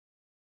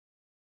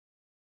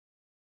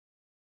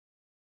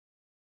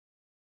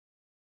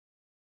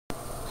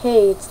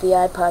Hey, it's the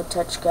iPod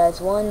Touch Guys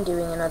 1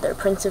 doing another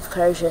Prince of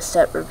Persia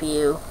set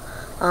review.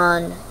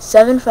 On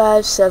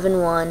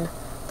 7571,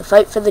 the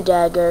Fight for the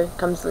Dagger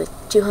comes with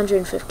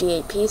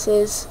 258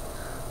 pieces,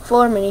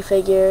 4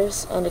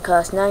 minifigures, and it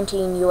costs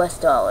 $19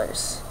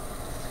 US.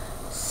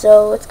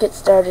 So let's get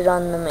started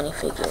on the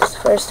minifigures.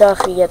 First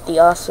off, you get the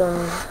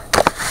awesome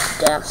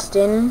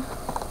Dastin.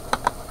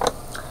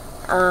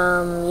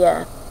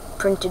 Yeah,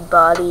 printed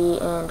body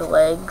and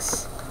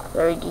legs,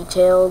 very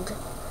detailed.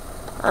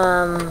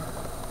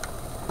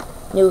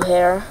 New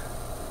hair.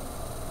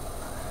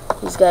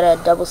 He's got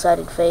a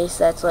double-sided face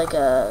that's like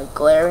a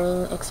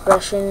glaring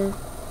expression,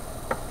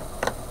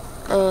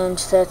 and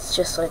that's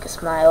just like a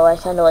smile. I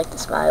kind of like the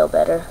smile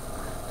better,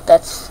 but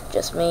that's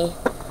just me.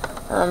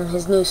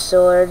 His new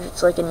sword,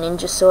 it's like a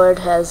ninja sword,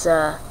 has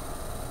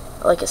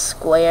like a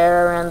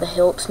square around the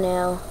hilt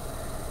now,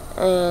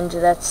 and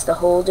that's the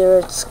holder.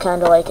 It's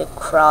kind of like a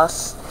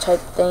cross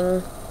type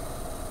thing,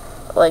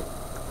 like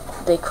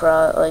they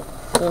cross, like,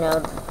 you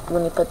know,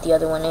 when you put the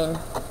other one in,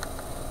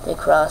 they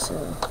cross,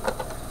 and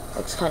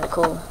looks kind of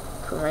cool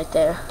from right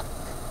there.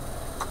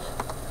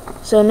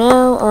 So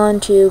now on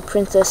to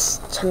Princess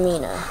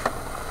Tamina.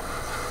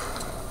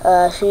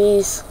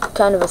 She's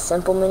kind of a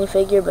simple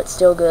minifigure, but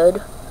still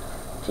good.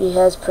 She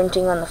has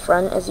printing on the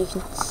front, as you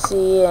can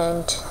see,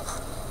 and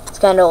it's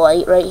kind of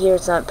light right here.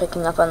 It's not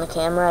picking up on the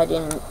camera. I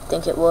didn't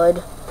think it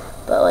would,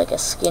 but like a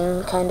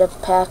skin kind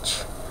of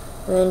patch.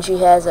 And then she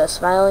has a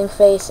smiling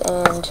face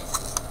and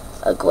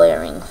a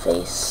glaring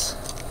face.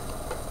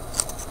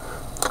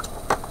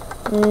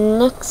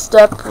 Next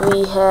up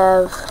we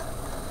have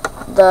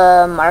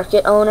the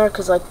market owner,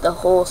 because like the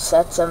whole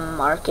set's a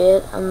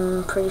market,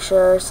 I'm pretty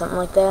sure, something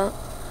like that.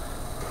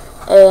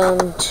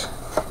 And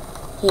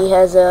he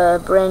has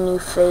a brand new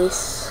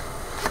face,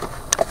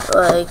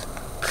 like,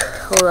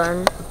 hold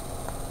on.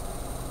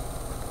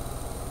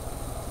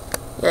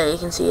 Yeah, you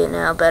can see it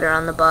now better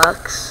on the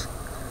box.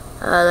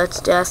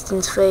 That's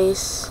Dastin's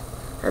face.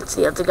 That's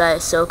the other guy,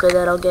 Ahsoka,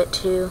 that I'll get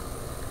to.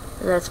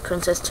 And that's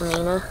Princess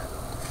Tamina.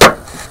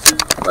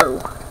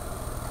 Whoa.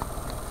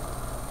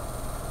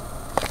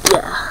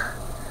 Yeah.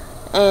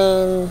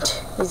 And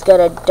he's got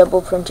a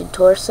double printed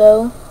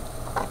torso.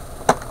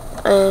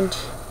 And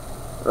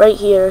right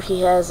here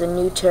he has a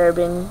new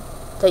turban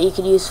that you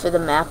could use for the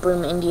map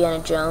room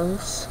Indiana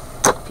Jones,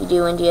 if you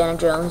do Indiana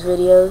Jones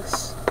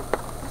videos.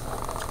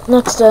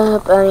 Next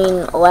up,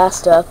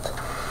 last up,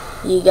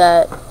 you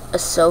got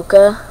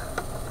Ahsoka.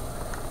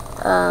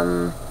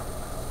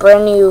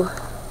 Brand new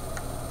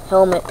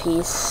helmet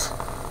piece.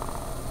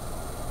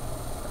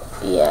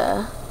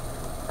 Yeah.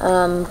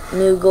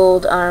 New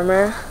gold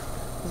armor.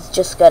 He's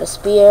just got a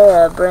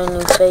spear, a brand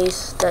new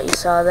face that you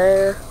saw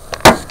there.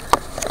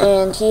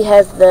 And he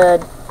has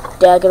the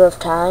Dagger of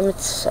Time.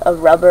 It's a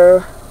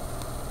rubber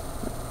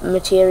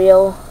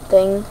material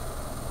thing.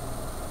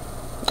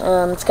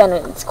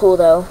 It's cool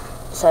though,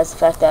 besides the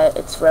fact that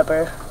it's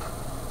rubber.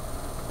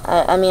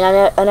 I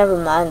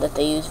never mind that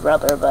they use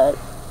rubber, but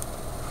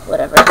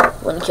whatever.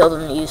 Wouldn't kill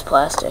them to use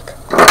plastic.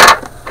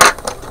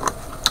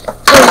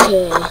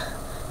 Okay.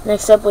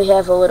 Next up we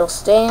have a little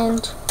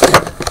stand.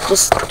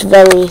 Just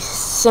very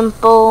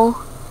simple.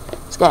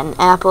 It's got an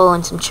apple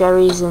and some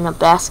cherries in a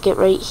basket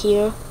right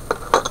here.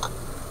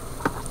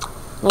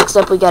 Next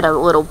up we got a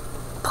little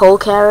pull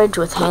carriage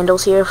with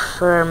handles here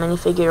for a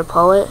minifigure to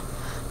pull it.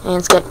 And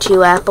it's got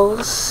 2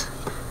 apples.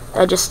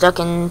 I just stuck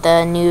in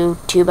the new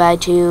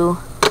 2x2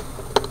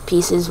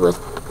 pieces with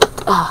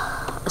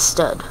a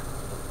stud.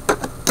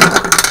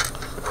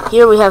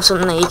 Here we have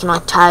something that you can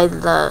like tie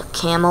the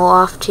camel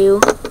off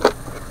to.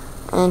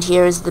 And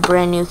here is the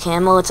brand new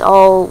camel. It's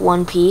all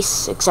one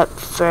piece except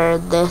for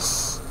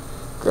this.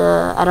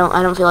 I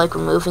don't feel like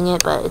removing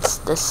it, but it's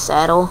the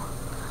saddle.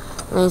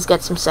 And he's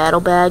got some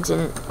saddlebags,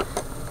 and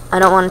I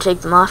don't want to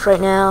take them off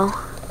right now.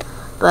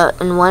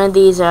 But in one of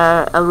these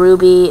are a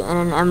ruby and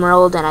an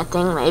emerald, and I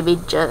think maybe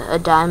a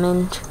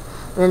diamond.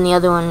 And then the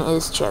other one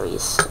is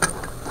cherries.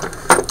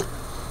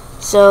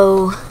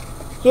 So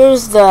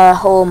here's the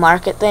whole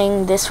market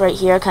thing. This right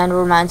here kind of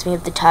reminds me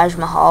of the Taj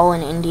Mahal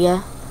in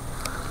India.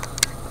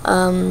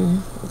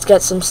 It's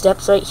got some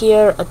steps right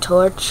here, a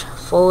torch,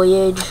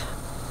 foliage,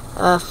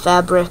 a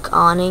fabric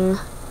awning,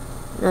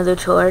 another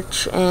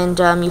torch, and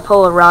you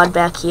pull a rod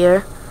back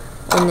here,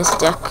 and this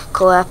deck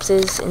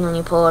collapses, and when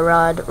you pull a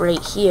rod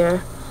right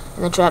here,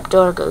 and the trap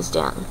door goes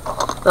down.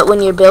 But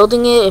when you're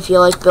building it, if you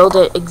like build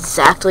it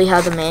exactly how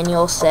the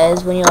manual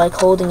says, when you're like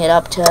holding it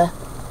up to,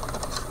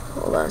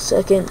 hold on a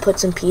second, put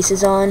some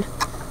pieces on,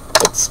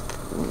 it's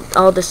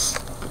all this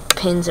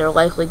pins are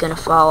likely going to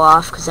fall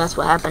off, because that's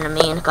what happened to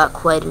me, and it got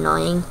quite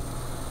annoying.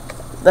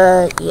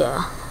 But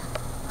yeah,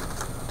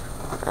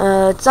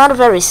 it's not a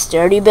very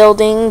sturdy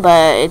building,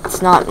 but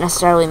it's not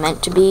necessarily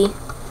meant to be.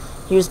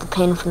 Here's the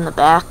pin from the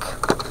back.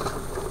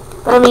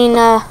 But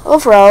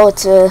overall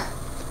it's a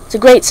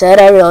great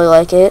set. I really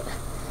like it.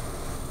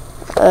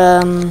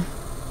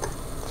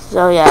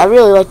 So yeah, I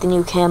really like the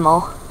new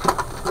camel.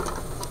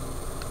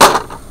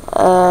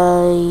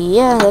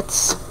 Yeah,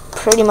 that's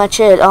pretty much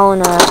it. All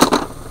in a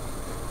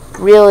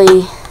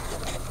really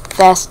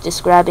fast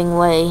describing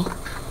way.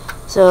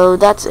 So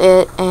that's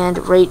it, and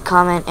rate,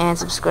 comment, and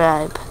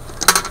subscribe.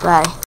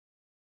 Bye.